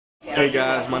Hey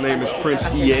guys, my name is Prince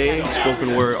Ea,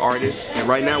 spoken word artist, and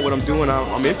right now what I'm doing,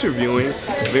 I'm interviewing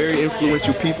very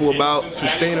influential people about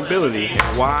sustainability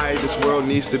and why this world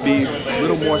needs to be a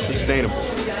little more sustainable.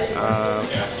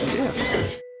 Yeah.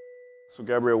 So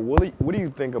Gabrielle, what do you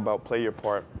think about Play Your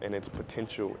Part and its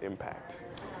potential impact?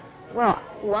 Well,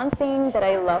 one thing that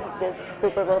I love this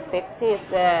Super Bowl 50 is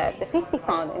the 50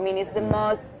 fund. I mean, it's the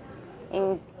most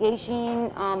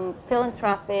engaging,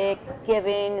 philanthropic,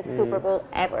 giving Super Bowl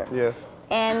ever. Yes.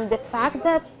 And the fact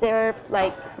that they're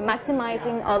like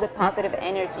maximizing all the positive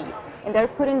energy and they're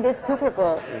putting this Super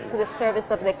Bowl to the service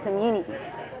of the community,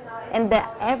 and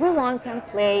that everyone can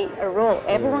play a role,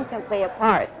 everyone can play a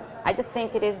part. I just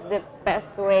think it is the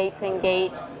best way to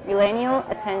engage millennial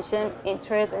attention,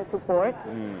 interest, and support.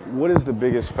 What is the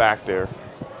biggest factor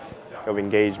of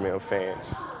engagement of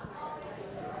fans?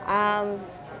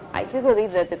 I do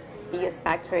believe that the biggest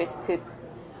factor is to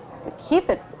keep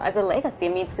it as a legacy. I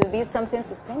mean, to be something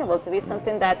sustainable, to be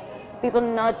something that people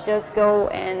not just go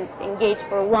and engage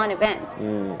for one event.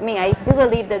 I mean, I do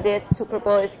believe that this Super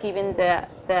Bowl is giving the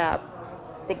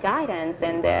guidance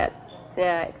and the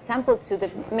example to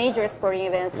the major sporting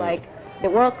events like the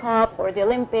World Cup or the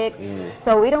Olympics.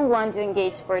 So we don't want to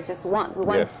engage for just one. We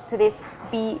want to this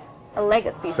be a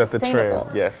legacy, set sustainable.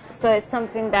 the trend, yes. So it's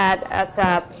something that as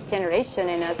a generation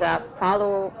and as a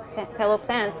fellow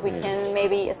fans, we can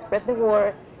maybe spread the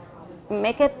word,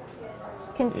 make it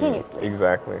continuously.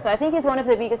 Exactly. So I think it's one of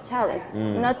the biggest challenges,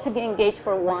 not to be engaged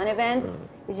for one event,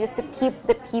 it's just to keep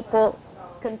the people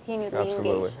continually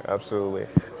engaged. Absolutely.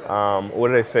 What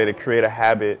do they say? To create a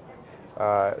habit,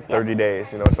 30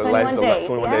 days. You know, it's a 21 days,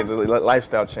 21 days,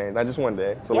 lifestyle change. Not just one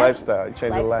day. It's a lifestyle. You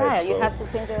change your life. You have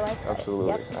to change your lifestyle.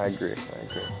 Absolutely. I agree.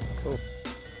 Cool.